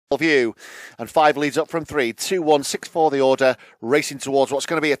view, and 5 leads up from 3. 2-1, 6-4 the order, racing towards what's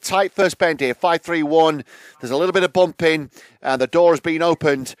going to be a tight first bend here. 5-3-1. There's a little bit of bumping, and the door has been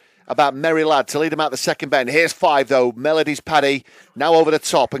opened about Merry Lad to lead him out the second bend. Here's 5 though. Melody's Paddy now over the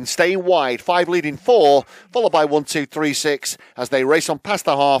top and staying wide. 5 leading 4, followed by 1, 2, 3, 6 as they race on past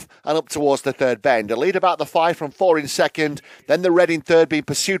the half and up towards the third bend. A lead about the 5 from 4 in second, then the red in third being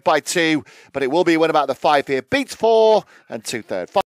pursued by 2, but it will be when about the 5 here beats 4 and 2 third.